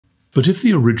But if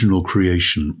the original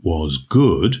creation was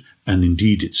good, and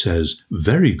indeed it says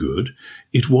very good,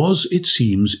 it was, it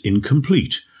seems,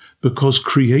 incomplete, because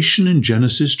creation in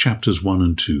Genesis chapters 1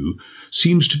 and 2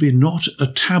 seems to be not a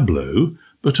tableau,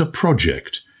 but a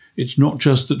project. It's not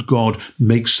just that God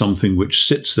makes something which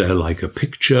sits there like a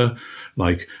picture,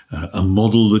 like a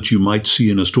model that you might see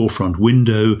in a storefront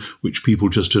window, which people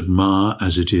just admire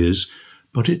as it is,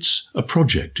 but it's a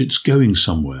project, it's going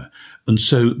somewhere. And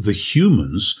so the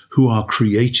humans who are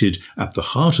created at the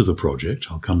heart of the project,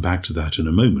 I'll come back to that in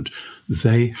a moment,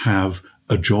 they have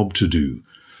a job to do.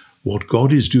 What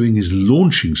God is doing is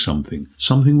launching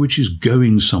something which is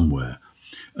going somewhere.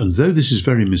 And though this is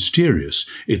very mysterious,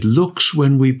 it looks,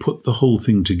 when we put the whole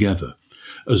thing together,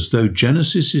 as though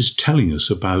Genesis is telling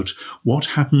us about what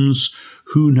happens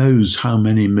who knows how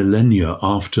many millennia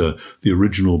after the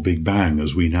original Big Bang,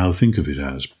 as we now think of it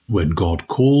as, when God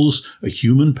calls a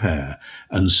human pair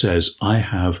and says, I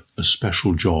have a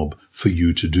special job for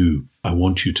you to do. I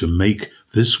want you to make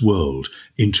this world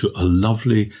into a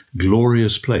lovely,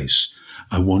 glorious place.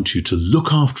 I want you to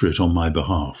look after it on my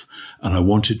behalf, and I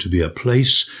want it to be a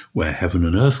place where heaven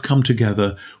and earth come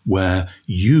together, where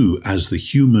you, as the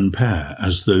human pair,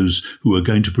 as those who are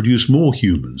going to produce more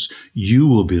humans, you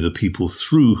will be the people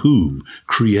through whom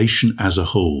creation as a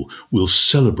whole will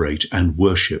celebrate and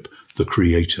worship the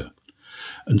Creator.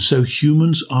 And so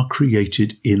humans are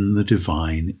created in the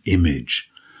divine image.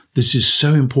 This is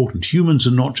so important. Humans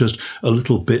are not just a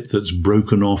little bit that's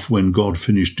broken off when God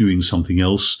finished doing something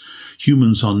else.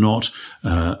 Humans are not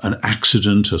an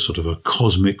accident, a sort of a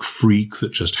cosmic freak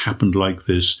that just happened like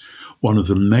this. One of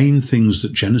the main things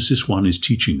that Genesis 1 is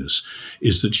teaching us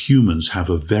is that humans have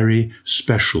a very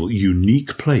special,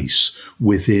 unique place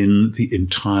within the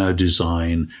entire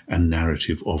design and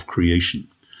narrative of creation.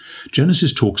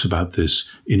 Genesis talks about this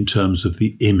in terms of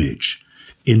the image.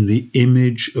 In the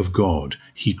image of God,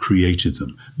 he created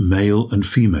them. Male and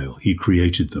female, he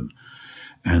created them.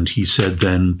 And he said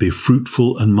then, be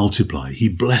fruitful and multiply. He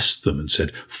blessed them and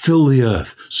said, fill the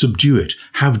earth, subdue it,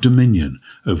 have dominion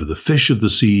over the fish of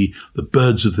the sea, the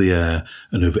birds of the air,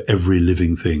 and over every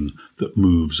living thing that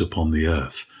moves upon the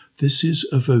earth. This is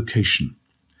a vocation.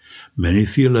 Many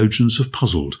theologians have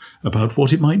puzzled about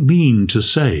what it might mean to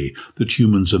say that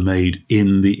humans are made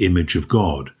in the image of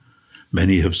God.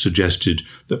 Many have suggested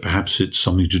that perhaps it's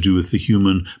something to do with the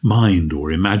human mind or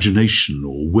imagination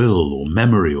or will or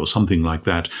memory or something like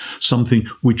that, something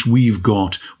which we've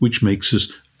got which makes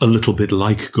us a little bit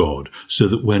like God, so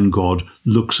that when God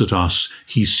looks at us,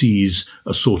 he sees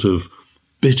a sort of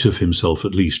bit of himself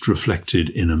at least reflected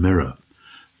in a mirror.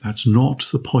 That's not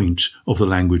the point of the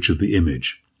language of the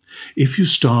image. If you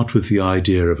start with the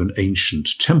idea of an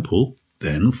ancient temple,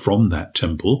 then from that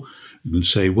temple, you can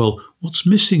say, well, what's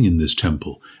missing in this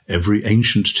temple? Every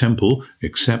ancient temple,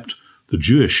 except the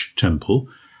Jewish temple,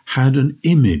 had an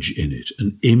image in it,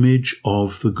 an image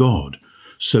of the God,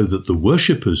 so that the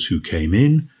worshippers who came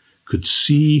in could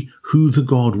see who the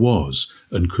God was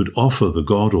and could offer the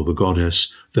God or the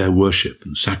goddess their worship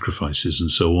and sacrifices and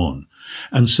so on.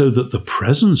 And so that the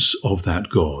presence of that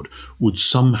God would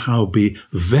somehow be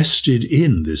vested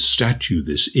in this statue,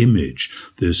 this image,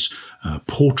 this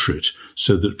portrait,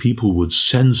 so that people would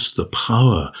sense the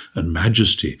power and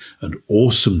majesty and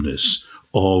awesomeness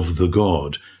of the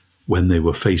God when they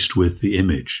were faced with the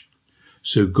image.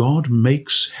 So God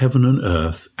makes heaven and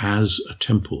earth as a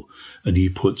temple, and he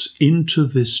puts into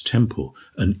this temple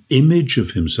an image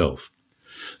of himself,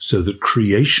 so that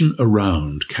creation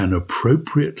around can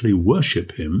appropriately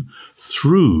worship him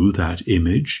through that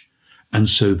image, and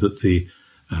so that the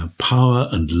power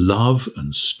and love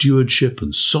and stewardship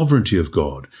and sovereignty of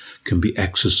God can be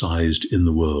exercised in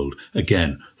the world,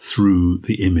 again, through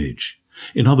the image.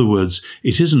 In other words,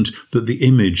 it isn't that the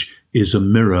image is a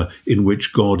mirror in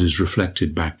which God is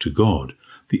reflected back to God.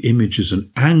 The image is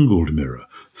an angled mirror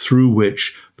through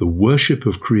which the worship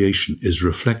of creation is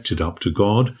reflected up to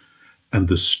God, and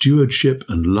the stewardship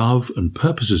and love and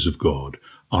purposes of God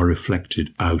are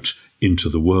reflected out into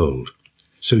the world.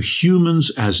 So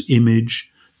humans as image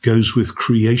goes with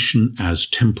creation as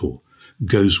temple,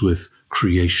 goes with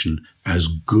creation as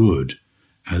good,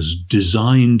 as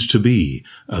designed to be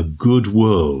a good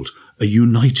world, a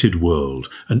united world,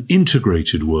 an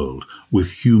integrated world,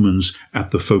 with humans at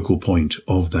the focal point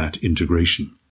of that integration.